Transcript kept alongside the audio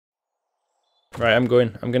Right, I'm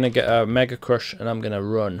going. I'm gonna get a mega crush and I'm gonna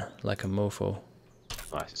run like a mofo.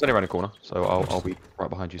 Nice. It's only around the corner, so I'll be right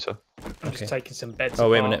behind you, sir. I'm just taking some beds. Oh,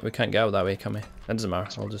 wait a apart. minute. We can't get out that way, can we? That doesn't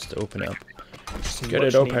matter. I'll just open it up. Some Get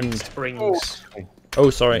it much needed opened. Springs. Oh,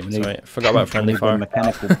 sorry. We need- Sorry. Forgot about friendly We need fire.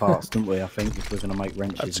 mechanical parts, don't we? I think if we're going to make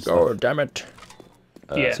wrenches. Let's and go. stuff. Damn it.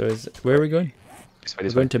 Yeah. So where are we going? This way, We're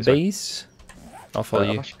this going way, to this way. base. I'll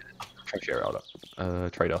follow you. Share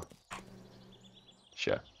out. Trader.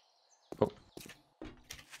 Share.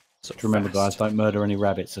 So Just remember, guys, fast. don't murder any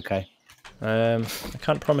rabbits, okay? I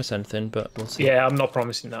can't promise anything, but we'll see. Yeah, I'm not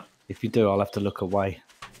promising that. If you do, I'll have to look away.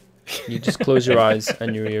 You just close your eyes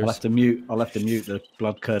and your I'll ears. have to mute. I'll have to mute the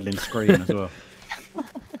blood-curdling scream as well.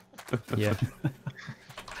 Yeah.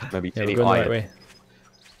 Maybe Yeah, we're any going the iron. right way.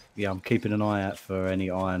 Yeah, I'm keeping an eye out for any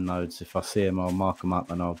iron nodes. If I see them, I'll mark them up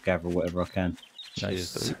and I'll gather whatever I can.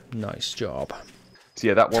 Nice. Nice job. So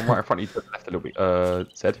yeah, that one right in front of you to the left a little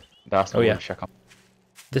bit. Zed. That's the Oh, one yeah. to check up.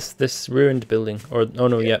 This ruined building, or oh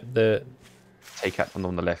no, yeah, the Take out one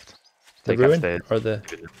on the left. the Take out ruin stairs. or the.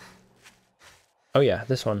 Oh yeah,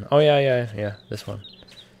 this one. Oh yeah, this one.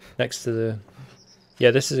 Next to the.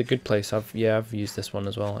 Yeah, this is a good place. I've used this one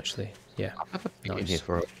as well actually. Yeah, I've never been in Nice. here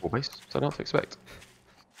for a full base, so I don't know what to expect.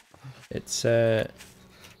 it's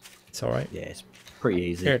all right. Yeah, it's pretty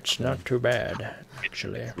easy. It's not too bad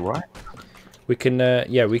actually. Right. We can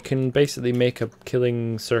we can basically make a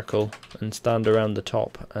killing circle and stand around the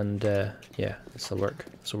top, and yeah, this will work.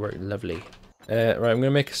 This will work lovely. Right, I'm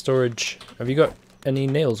gonna make a storage. Have you got any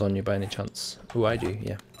nails on you by any chance? Oh, I do.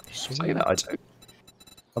 Yeah. Say that I do.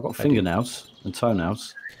 I've got fingernails and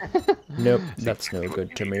toenails. Nope, that's no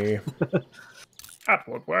good to me. That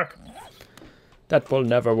would work. That will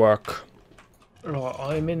never work. Right,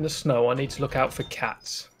 I'm in the snow. I need to look out for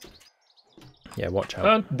cats. Yeah, watch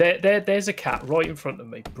out. There's a cat right in front of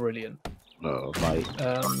me. Brilliant. Oh, mate.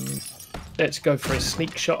 Let's go for a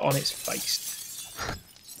sneak shot on its face.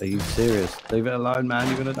 Are you serious? Leave it alone, man.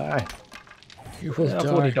 You're going to die. You will I've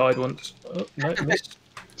already died once. Oh, no, missed.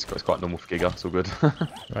 It's quite normal for Giga, it's all good.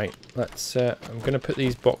 Right, let's. I'm gonna put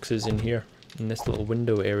these boxes in here, in this little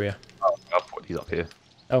window area. I'll put these up here.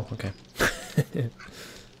 Oh, okay.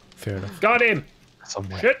 Fair enough. Got him!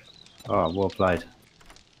 Somewhere. Shit! Oh, well played.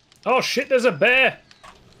 Oh shit, there's a bear!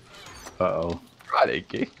 Uh-oh. Right,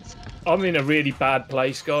 gigs. I'm in a really bad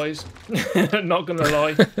place, guys. Not gonna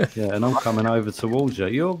lie. Yeah, and I'm coming over towards you.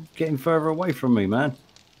 You're getting further away from me, man.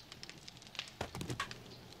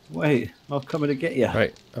 Wait, I'm coming to get you.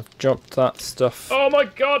 Right, I've dropped that stuff. Oh my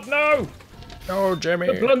god, no! Oh, Jimmy!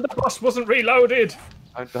 The blunderbuss wasn't reloaded!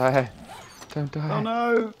 Don't die. Don't die. Oh,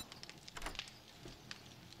 no.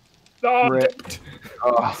 Oh, Rip.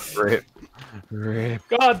 Oh, rip. Rip.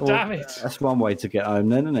 God Well, damn it! That's one way to get home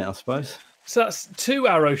then, isn't it, I suppose? So that's 2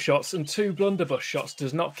 arrow shots and 2 blunderbuss shots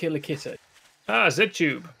does not kill a kitty. Ah,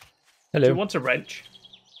 Z-Tube. Hello. Do you want a wrench?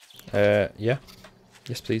 Yeah.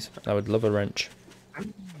 Yes, please. I would love a wrench.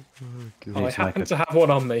 I happen to have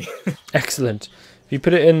one on me. Excellent. If you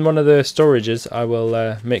put it in one of the storages, I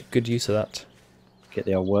will make good use of that. Get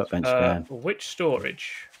the old workbench going. Which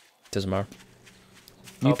storage? Doesn't matter.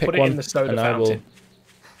 You I'll pick put it one, in the soda and I will. fountain.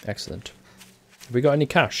 Excellent. Have we got any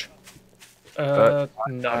cash? No.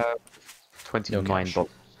 29 cash. dollars.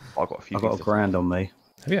 I've got a few. I've got things a grand on me.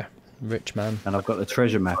 Oh, yeah. Rich man. And I've got the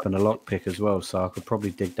treasure map and a lockpick as well, so I could probably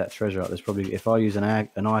dig that treasure up. There's probably, if I use an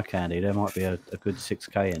eye candy, there might be a good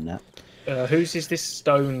 6k in that. Whose is this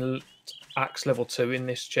stone axe level 2 in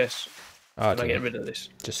this chest? Ah, Can I get rid of this?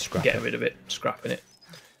 just scrap Getting it. rid of it. Scrapping it.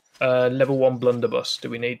 Level 1 blunderbuss. Do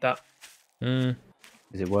we need that? Mm,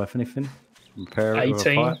 Is it worth anything? Repair it with a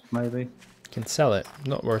 18. pipe, maybe? can sell it.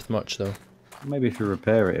 Not worth much, though. Maybe if you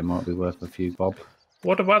repair it, it might be worth a few bob.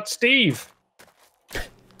 What about Steve?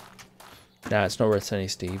 Nah, it's not worth any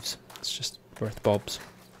Steves. It's just worth Bob's.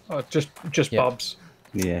 Oh, just Yeah. Bob's.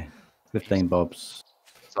 Yeah, 15 bobs.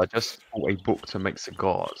 So I just bought a book to make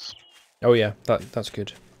cigars. Oh, yeah. That's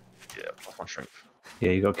good. Yeah, that's my strength.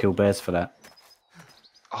 Yeah, you got to kill bears for that.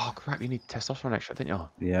 Oh crap! You need testosterone extra, didn't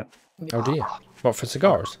you? Yep. Oh, do you? What, for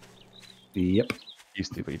cigars? Yep.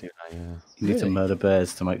 Used to, but you do now. Yeah. You need to Really? murder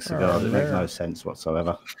bears to make cigars. Oh, It makes no. no sense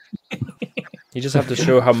whatsoever. You just have to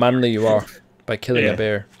show how manly you are by killing Yeah. a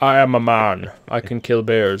bear. I am a man. I can kill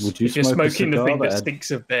bears. Would you If you're smoke a smoking the cigar thing that that had,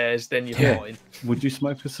 stinks of bears, then you're Yeah. fine. Would you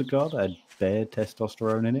smoke a cigar that had bear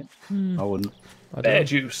testosterone in it? I wouldn't. I Bear don't,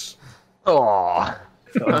 juice. Oh.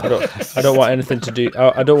 I don't want anything to do.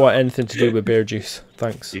 I don't want anything to do with bear juice.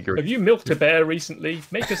 Thanks. Have you milked a bear recently?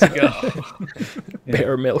 Make a cigar.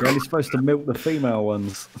 Bear milk. You're only supposed to milk the female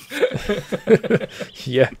ones.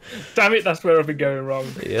 Yeah, Damn it, that's where I've been going wrong.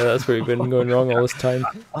 yeah. That's where we've been going wrong all this time.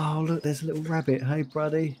 Oh, look, there's a little rabbit. Hey,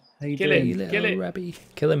 buddy. How you Kill doing? him. Kill it. Rabby.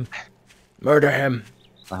 Kill him. Murder him.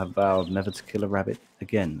 I have vowed never to kill a rabbit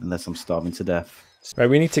again unless I'm starving to death. Right,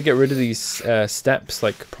 we need to get rid of these steps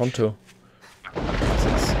like pronto.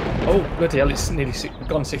 Oh, bloody hell, it's nearly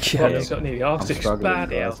gone 6 o'clock. Yeah. It's got nearly half I'm 6. struggling,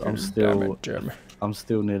 Bloody guys. hell. I'm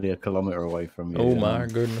still nearly a kilometre away from you. Oh my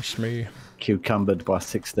goodness me. Cucumbered by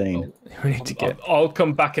 16. We need to get... I'll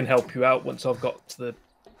come back and help you out once I've got to the...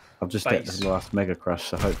 I've just hit the last Mega Crush,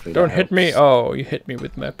 so hopefully Don't that hit me. helps. Oh, you hit me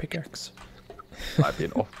with my pickaxe. I've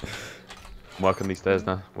been off. I'm working these stairs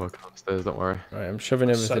now. Working on the stairs, don't worry. Right, I'm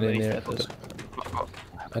shoving So everything in many there. feathers.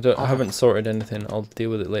 I haven't sorted anything. I'll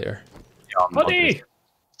deal with it later. Yeah, I'm Buddy!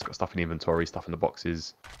 It's got stuff in inventory, stuff in the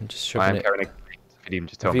boxes. I'm just I shoving am it. carrying a... If you even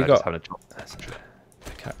just tell Have me you I just got- having a job. That's a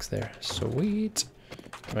pickaxe there. Sweet.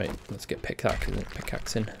 Right, let's get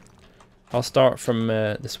pickaxe in. I'll start from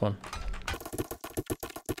this one.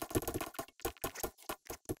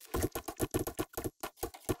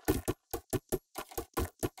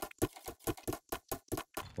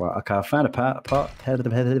 Right, okay, I found a part.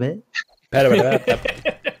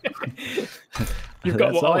 You've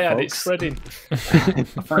got That's what all, I had, it's folks. spreading. I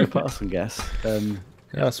found a passing gas. Yeah,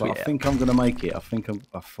 But sweet. I think I'm going to make it. I think I'm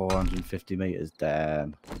 450 metres.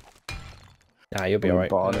 Damn. Nah, you'll be alright.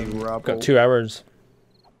 Body I've rubble. got 2 hours.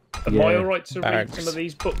 Am I alright to read bags. some of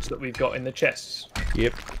these books that we've got in the chests?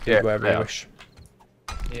 Yep. Yeah, Whatever yeah. you wish.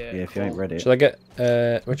 Yeah, Yeah, if you ain't read it. Shall I get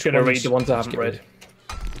which I'm going to read ones? the ones I Let's haven't get read.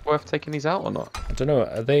 Worth taking these out or not? I don't know.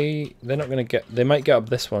 Are they? They're not gonna get. They might get up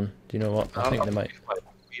this one. Do you know what? I think they might.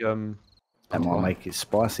 That might make it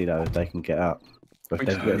spicy though if they can get up. But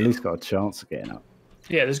they've at least got a chance of getting up.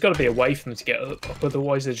 Yeah, there's got to be a way for them to get up,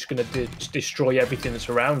 otherwise they're just going to destroy everything that's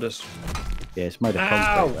around us. Yeah, it's made of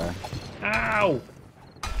Ow! concrete there. Ow!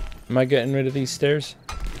 Am I getting rid of these stairs?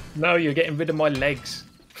 No, you're getting rid of my legs.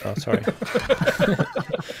 Oh, sorry.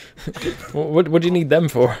 what do you need them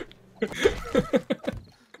for?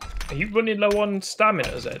 Are you running low on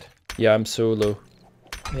stamina, Zed? Yeah, I'm so low.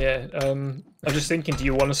 Yeah, I'm just thinking, do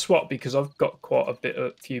you want to swap? Because I've got quite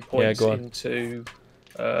a few points go on. into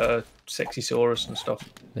Sexy Saurus and stuff.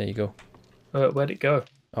 There you go. Where'd it go?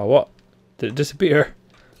 Oh, what? Did it disappear?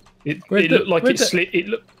 It Where'd looked like where'd it slid.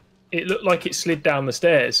 It looked like it slid down the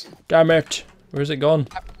stairs. Damn it! Where's it gone?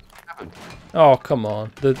 Oh, come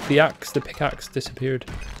on. The pickaxe disappeared.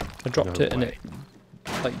 I dropped No it and way.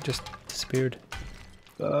 it like just disappeared.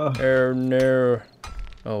 Oh, Oh no.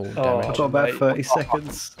 Oh, damn Oh. I've it. got about mate. 30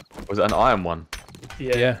 seconds. Was it an iron one?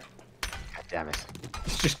 Yeah, Yeah. God damn it.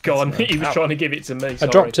 it's just gone. He was trying to give it to me. I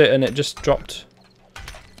dropped it and it just dropped.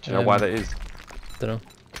 Do you know why that is? Don't know.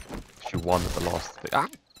 You won at the last thing. Ah!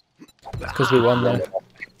 Because we won there.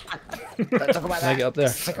 Can I get up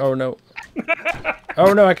there? Oh no.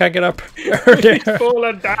 Oh no, I can't get up. Oh, dear.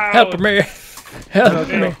 Fallen down. Help me. Help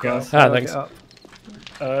Yeah. me. Guys, Ah, get thanks. up.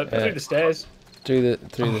 Through the stairs. Through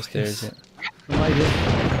the stairs, yes. yeah. Made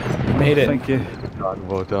it. Made it. Thank you.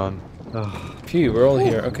 Well done. Oh, Phew, we're all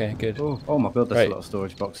here. Okay, good. oh my god, that's Right. a lot of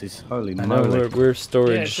storage boxes. Holy I know, moly. we're Yeah, it's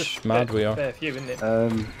storage just mad, fair, we are. Fair few, isn't it?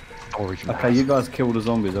 Storage Okay, you guys kill the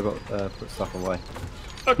zombies. I've got put stuff away.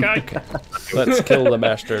 Okay, Let's kill the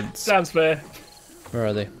bastards. sounds fair. Where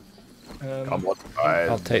are they? Come on,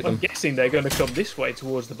 I'll guys. take I'm them. guessing they're going to come this way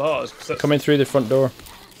towards the bars. 'Cause that's, Coming through the front door.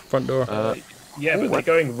 Front door. yeah, but they're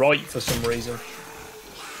going right for some reason.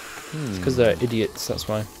 It's because they're idiots, that's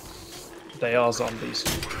why. They are zombies.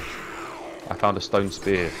 I found a stone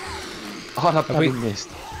spear. Oh, that we- bloody missed.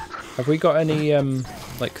 Have we got any,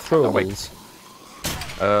 like, throwables?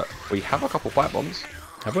 We have a couple pipe bombs.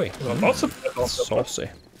 Have we? Well, lots of Saucy.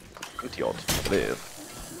 Pretty odd, I believe.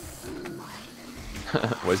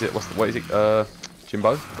 What is it? What is it?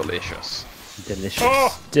 Jimbo? Delicious. Delicious. Oh,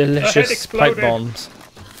 head Delicious exploded. pipe bombs.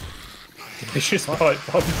 delicious pipe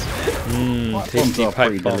bombs. Mmm, Bombs tasty are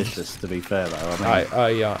pretty pipe bombs. delicious, to be fair, though.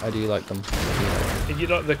 I mean, I do like them. You're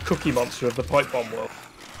like the cookie monster of the pipe bomb world.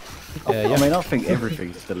 Yeah. I mean, I think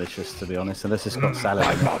everything's delicious, to be honest, unless it's got salad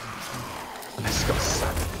in it. It's got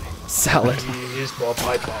salad. Salad. Here's more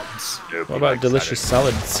pipe bombs. What about delicious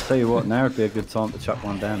salads? Tell you what, now would be a good time to chuck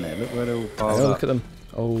one down there. Look where they're all piled Oh, up. look at them.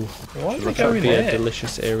 Oh, Why are they that would going be a there?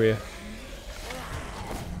 delicious area.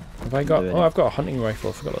 Have I got? doing Oh, it. I've got a hunting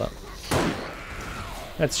rifle. I forgot that.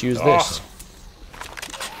 Let's use Oh. this.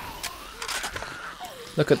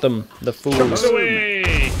 Look at them, the fools. Run away!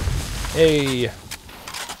 Hey,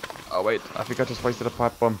 Oh wait, I think I just wasted a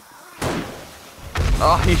pipe bomb.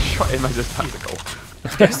 Oh, he shot him as a tactical.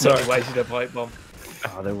 sorry. Wasted a pipe bomb.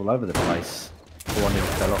 Oh, they're all over the place. Oh, I nearly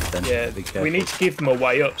fell off then. Yeah, Be careful. we need to give them a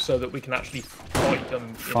way up so that we can actually fight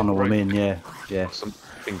them. funnel them in, yeah. Yeah. Some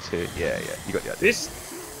things here. Yeah, yeah. You got the idea.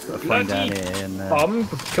 This Got a phone down bloody here and bomb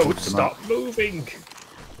put could them stop moving.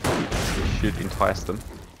 should entice them.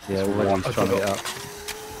 Yeah, already he's trying to get up.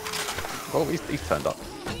 Oh, he's turned up.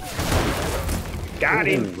 Got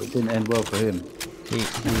him. Ooh, it didn't end well for him.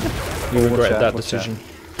 You regret that watch decision.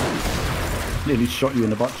 Nearly shot you in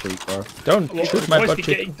the butt cheek, bro. Don't shoot my Why is butt it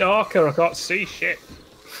cheek. getting darker? I can't see shit.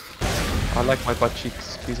 I like my butt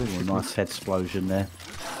cheeks. Please don't shoot me. Nice head explosion there.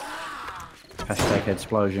 Hashtag head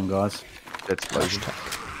explosion, guys. Explosion.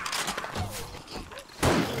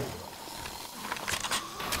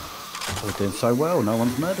 We're doing so well. No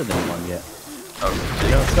one's murdered anyone yet.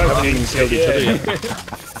 Don't even jinx killed it, each other yeah. yet.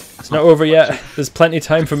 It's not over yet. There's plenty of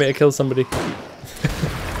time for me to kill somebody.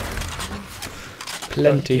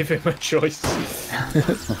 Plenty. Give him a choice.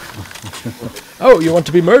 Oh, you want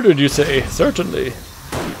to be murdered, you say? Certainly.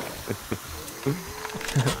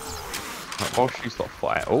 While she's not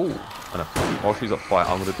fire. Oh, no. While she's not fire,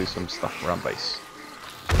 I'm gonna do some stuff around base.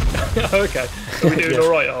 Okay. Are we doing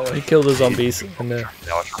alright, are You we? kill the zombies. And,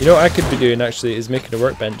 you know what I could be doing actually is making a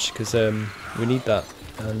workbench because we need that.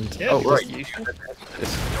 And Yeah, Oh, right. it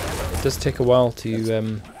does take a while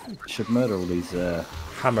to Should murder all these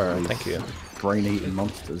hammer. Nice. Thank you. brain-eating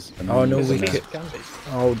monsters. And Oh, then no, use we them could- as-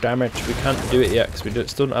 Oh damn it! We can't do it yet because we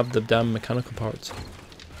still don't have the damn mechanical parts.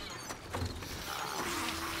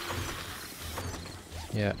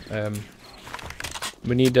 Yeah.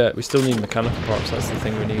 We need. We still need mechanical parts. That's the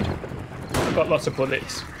thing we need. I've got lots of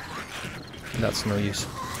bullets. That's no use.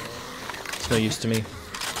 It's no use to me.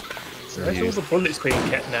 Where's all the bullets being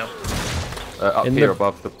kept now? Up In here the-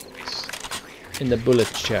 above the base. In the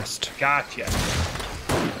bullet chest. Gotcha.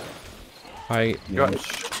 I. Yeah, I'm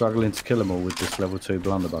struggling to kill them all with this level 2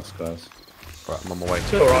 blunderbuss, guys. Right, I'm on my way.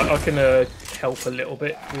 It's alright, I can help a little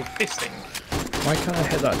bit with this thing. Why can't I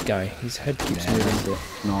hit that guy? His head keeps moving.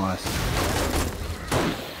 Nice.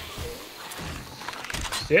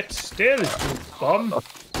 Sit still, you bum.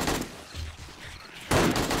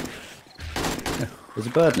 There's a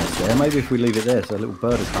bird nest there. Maybe if we leave it there, so a little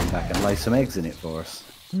bird will come back and lay some eggs in it for us.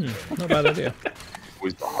 Not a bad idea.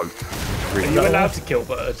 Always the hope. Are Really you bad. allowed to kill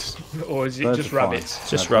birds? Or is it Birds just are fine. rabbits?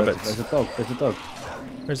 Just No, rabbits. There's a dog. There's a dog.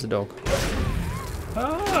 Where's the dog?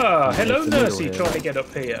 Ah, hello It's the middle Nursey here. trying to get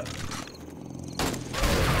up here.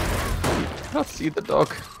 Can't see the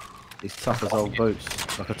dog. He's tough as old boots.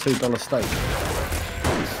 Like a $2 steak.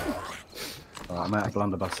 Right, I'm out of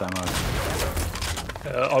blunderbuss ammo.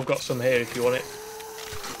 I've got some here if you want it.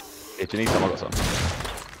 Yeah, do you need some? I got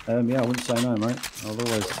some. Yeah, I wouldn't say no, mate. I'll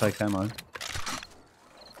always take ammo.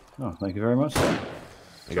 Oh, thank you very much, sir. There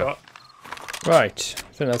you go. Right. Right.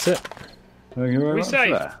 I think that's it. Thank you very We much,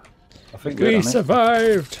 saved. sir. I think we're We done,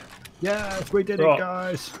 survived. Yes, we did Right.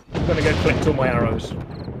 guys. I'm gonna go collect all my arrows.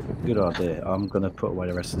 Good idea. I'm gonna put away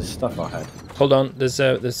the rest of this stuff I had. Hold on. There's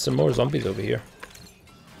some more zombies over here.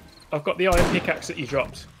 I've got the iron pickaxe that you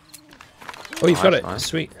dropped. Oh, you've got Nice, it. nice.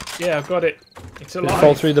 Sweet. Yeah, I've got it. It's Did it alive.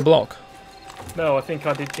 fall through the block? No, I think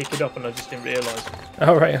I did pick it up and I just didn't realise.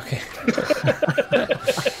 Oh right. Okay.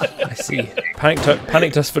 I see.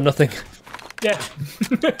 Panicked us for nothing. Yeah.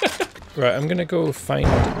 Right. I'm gonna go find.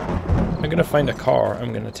 I'm gonna find a car.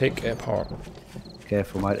 I'm gonna take it apart.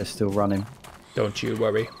 Careful, mate. They're still running. Don't you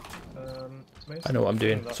worry. Where's I know what I'm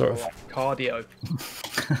doing, that's sort of. all cardio.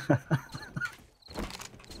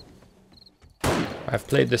 I've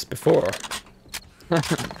played this before.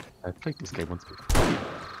 I played this game once before.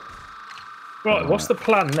 Right, what's the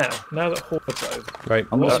plan now? Now that Horde's over, Right.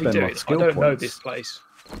 I'm what gonna are we spend doing? my I skill don't know points. this place.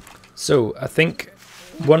 So I think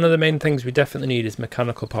one of the main things we definitely need is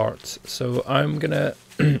mechanical parts. So I'm gonna.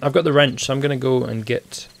 I've got the wrench. So I'm gonna go and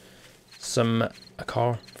get a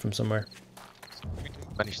car from somewhere.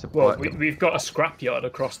 Managed to Well, buy- we've got a scrapyard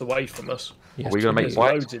across the way from us. Yes, we gonna we make do.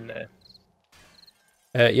 bikes? Loads in there.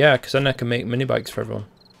 Yeah, because then I can make mini bikes for everyone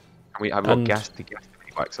we have got and- gas to mini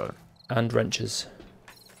bikes though. and wrenches.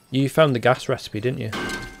 You found the gas recipe, didn't you?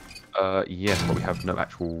 Yes, but we have no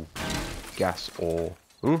actual gas or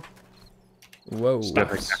Whoa.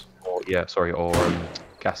 Stacks. or gas or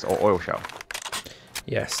oil shell.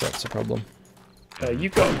 Yes, that's a problem.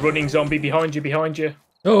 You've got a running zombie behind you.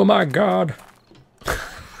 Oh my god!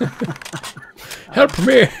 Help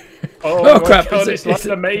me! Oh, Oh, my crap, God, it's- it's like it's-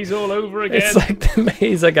 the maze all over again. It's like the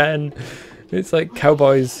maze again. It's like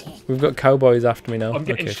cowboys. We've got cowboys after me now. I'm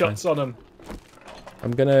getting Okay, shots on them. fine.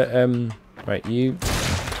 I'm gonna Right, you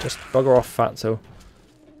just bugger off, fatso.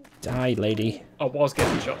 Die, lady. I was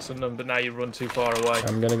getting shots on them, but now you run too far away.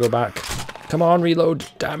 I'm gonna go back. Come on, reload.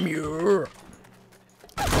 Damn you!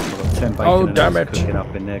 I've got 10 bacon Oh, and damn eggs it. cooking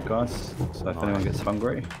up in there, guys. So if anyone gets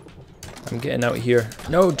hungry, I'm getting out here.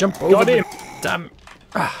 No, jump over. Got him. Damn.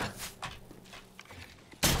 Ah.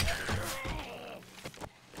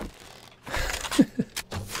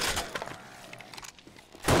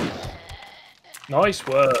 Nice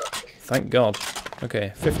work. Thank God.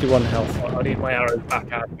 Okay, 51 health. I need my arrows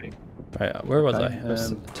back out of me. Right, where was Okay, I? I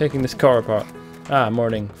was taking this car apart. Ah,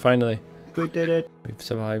 morning. Finally, We did it. we've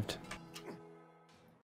survived.